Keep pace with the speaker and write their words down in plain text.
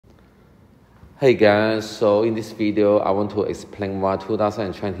Hey guys, so in this video, I want to explain why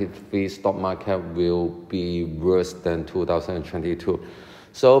 2023 stock market will be worse than 2022.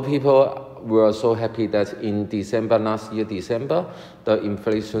 So people were so happy that in December, last year, the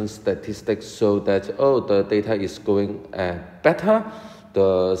inflation statistics show that, the data is going better,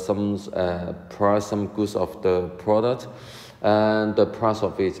 some goods of the product, and the price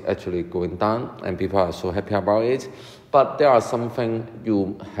of it actually going down, and people are so happy about it. But there are something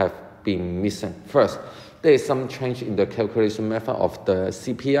you have been missing. First, there is some change in the calculation method of the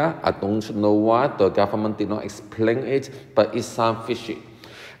CPI. I don't know why the government did not explain it, but it sounds fishy.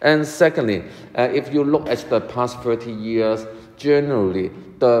 And secondly, if you look at the past 30 years, generally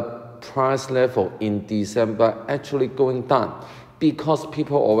the price level in December actually going down, because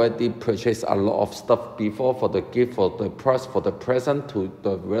people already purchased a lot of stuff before for the gift, for the price, for the present to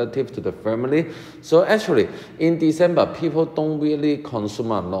the relative, to the family. So actually, in December, people don't really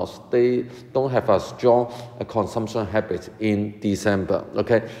consume a lot. They don't have a strong consumption habit in December,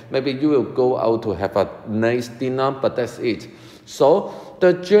 okay? Maybe you will go out to have a nice dinner, but that's it. So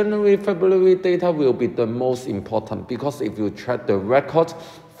the January, February data will be the most important, because if you track the record,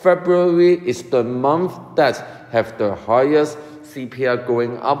 February is the month that have the highest CPI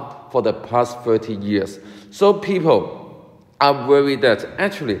going up for the past 30 years. So people are worried that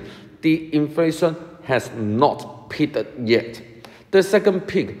actually the inflation has not peaked yet. The second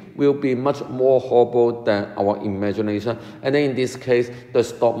peak will be much more horrible than our imagination. And then in this case, the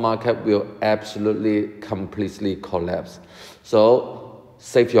stock market will absolutely, completely collapse. So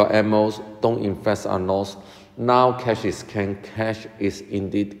save your ammos, don't invest a loss. Now cash is king, cash is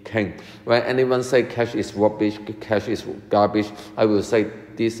indeed king. When anyone say cash is rubbish, cash is garbage, I will say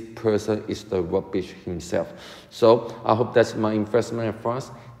this person is the rubbish himself. So I hope that my investment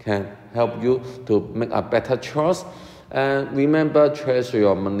advice can help you to make a better choice. And remember, treasure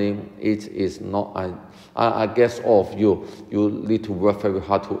your money. It is not, I guess all of you need to work very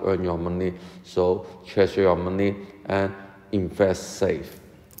hard to earn your money. So treasure your money and invest safe.